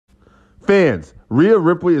Fans, Rhea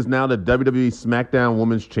Ripley is now the WWE SmackDown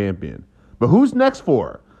Women's Champion. But who's next for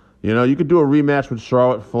her? You could do a rematch with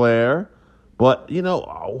Charlotte Flair. But,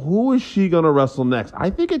 who is she going to wrestle next?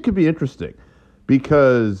 I think it could be interesting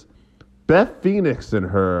because Beth Phoenix and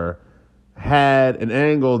her had an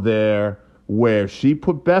angle there where she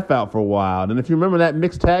put Beth out for a while. And if you remember that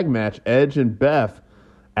mixed tag match, Edge and Beth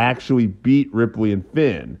actually beat Ripley and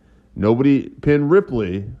Finn. Nobody pinned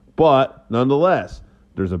Ripley, but nonetheless,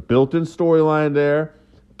 there's a built-in storyline there.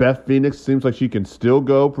 Beth Phoenix seems like she can still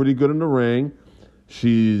go pretty good in the ring.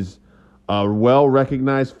 She's a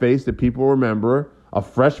well-recognized face that people remember, a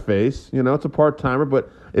fresh face. It's a part-timer, but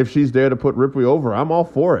if she's there to put Ripley over, I'm all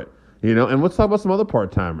for it. And let's talk about some other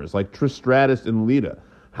part-timers like Trish Stratus and Lita.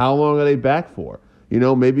 How long are they back for?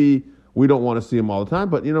 Maybe we don't want to see them all the time,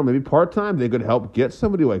 but, maybe part-time they could help get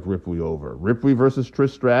somebody like Ripley over. Ripley versus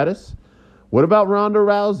Trish Stratus. What about Ronda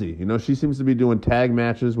Rousey? She seems to be doing tag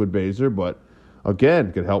matches with Baszler, but,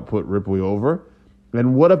 again, could help put Ripley over.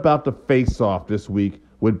 And what about the face-off this week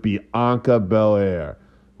with Bianca Belair?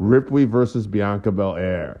 Ripley versus Bianca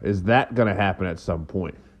Belair. Is that going to happen at some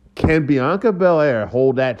point? Can Bianca Belair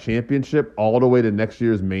hold that championship all the way to next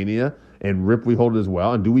year's Mania and Ripley hold it as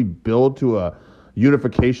well? And do we build to a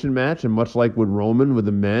unification match? And much like with Roman with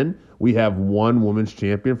the men, we have one women's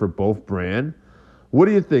champion for both brand. What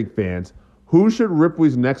do you think, fans? Who should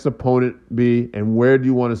Ripley's next opponent be, and where do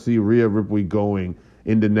you want to see Rhea Ripley going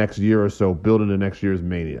into next year or so, building to next year's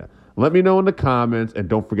Mania? Let me know in the comments, and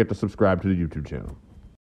don't forget to subscribe to the YouTube channel.